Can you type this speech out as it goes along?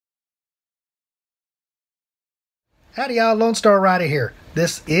Howdy y'all, Lone Star Rider here.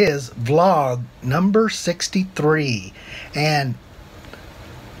 This is vlog number 63 and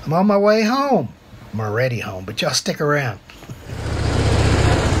I'm on my way home. I'm already home, but y'all stick around.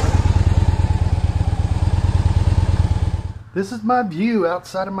 This is my view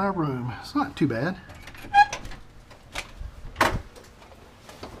outside of my room. It's not too bad.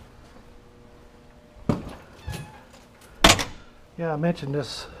 Yeah, I mentioned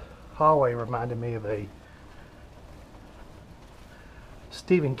this hallway reminded me of a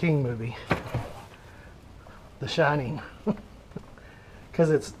Stephen King movie, The Shining,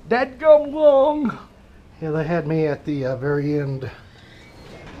 because it's dadgum long. Yeah, they had me at the very end.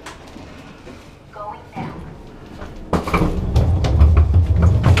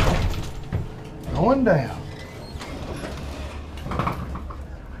 Going down.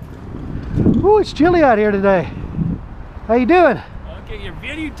 Ooh, it's chilly out here today. How you doing? Okay, you're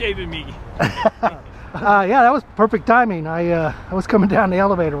videotaping me. Yeah, that was perfect timing. I was coming down the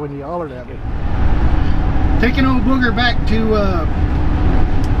elevator when you hollered at me. Taking old booger back to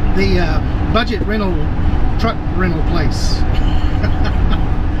the budget truck rental place.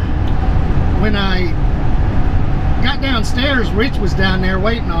 When I got downstairs, Rich was down there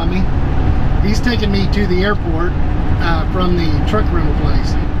waiting on me. He's taking me to the airport from the truck rental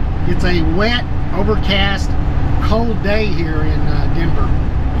place. It's a wet, overcast, cold day here in Denver.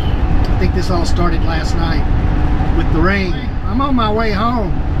 I think this all started last night with the rain. I'm on my way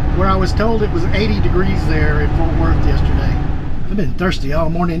home, where I was told it was 80 degrees there in Fort Worth yesterday. I've been thirsty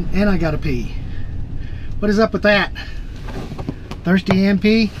all morning and I gotta pee. What is up with that? Thirsty and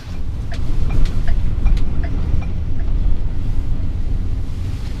pee?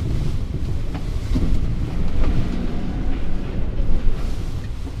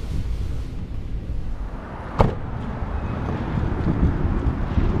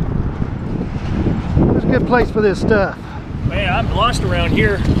 Good place for this stuff. Man, I'm lost around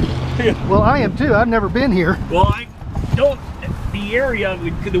here. Well, I am too. I've never been here. Well, I don't. The area,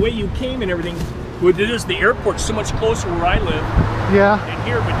 the way you came and everything, with this, the airport's so much closer where I live. Yeah. And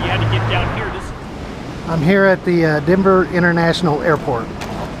here, but you had to get down here. I'm here at the Denver International Airport.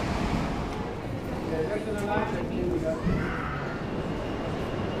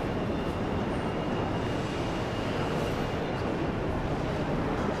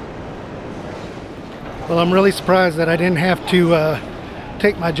 Well, I'm really surprised that I didn't have to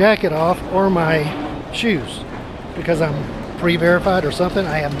take my jacket off or my shoes because I'm pre-verified or something.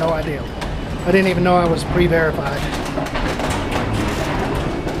 I have no idea. I didn't even know I was pre-verified.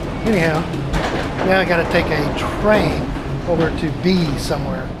 Anyhow, now I got to take a train over to B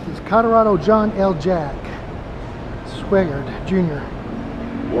somewhere. This is Colorado John L. Jack Swigert Jr.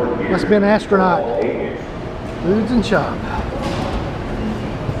 Must have been an astronaut. Foods and shop.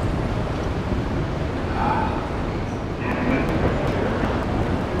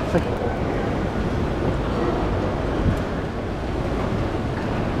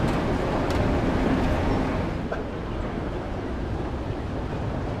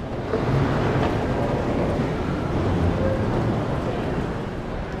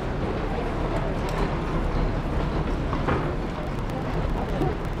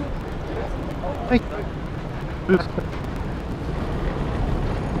 Oops.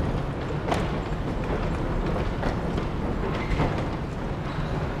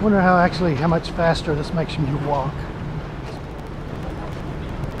 Wonder how much faster this makes you walk.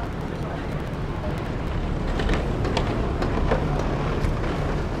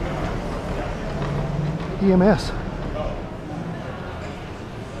 EMS.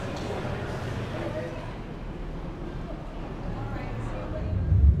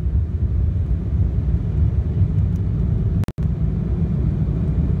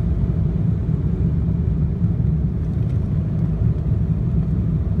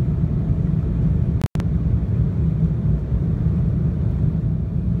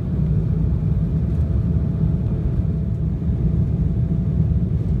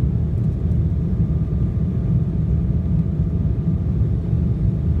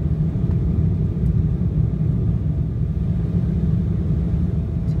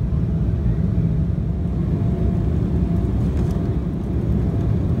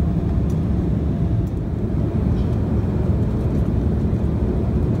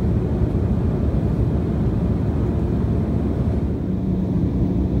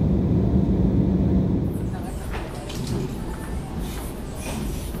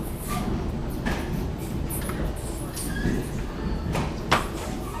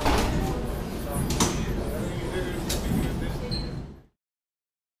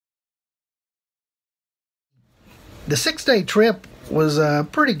 The 6-day trip was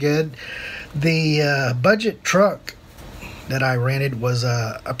pretty good. The budget truck that I rented was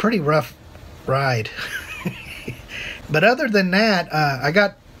a pretty rough ride. But other than that, I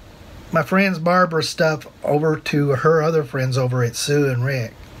got my friend's Barbara's stuff over to her other friends over at Sue and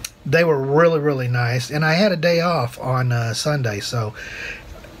Rick. They were really, really nice, and I had a day off on Sunday, so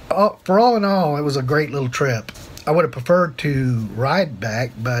for all in all, it was a great little trip. I would have preferred to ride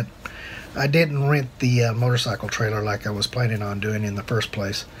back, but I didn't rent the motorcycle trailer like I was planning on doing in the first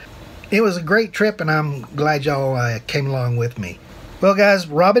place. It was a great trip, and I'm glad y'all came along with me. Well, guys,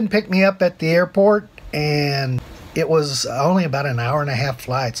 Robin picked me up at the airport, and it was only about an hour and a half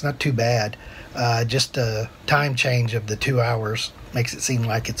flight. It's not too bad. Just a time change of the 2 hours makes it seem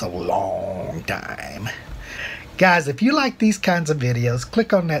like it's a long time. Guys, if you like these kinds of videos,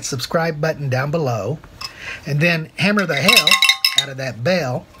 click on that subscribe button down below, and then hammer the hell out of that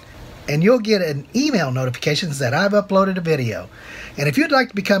bell, and you'll get an email notifications that I've uploaded a video. And if you'd like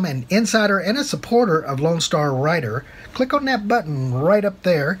to become an insider and a supporter of Lone Star Rider, click on that button right up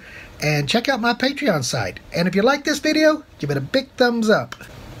there and check out my Patreon site. And if you like this video, give it a big thumbs up.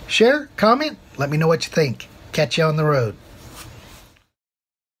 Share, comment, let me know what you think. Catch you on the road.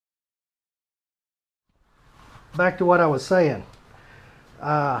 Back to what I was saying.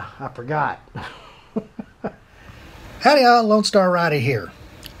 I forgot. Howdy y'all, Lone Star Rider here.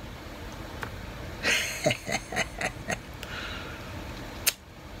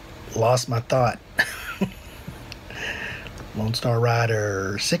 Lost my thought. Lone Star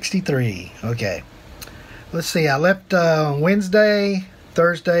Rider 63. Okay. Let's see. I left Wednesday,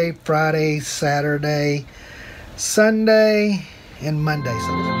 Thursday, Friday, Saturday, Sunday, and Monday.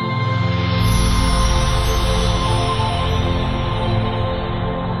 So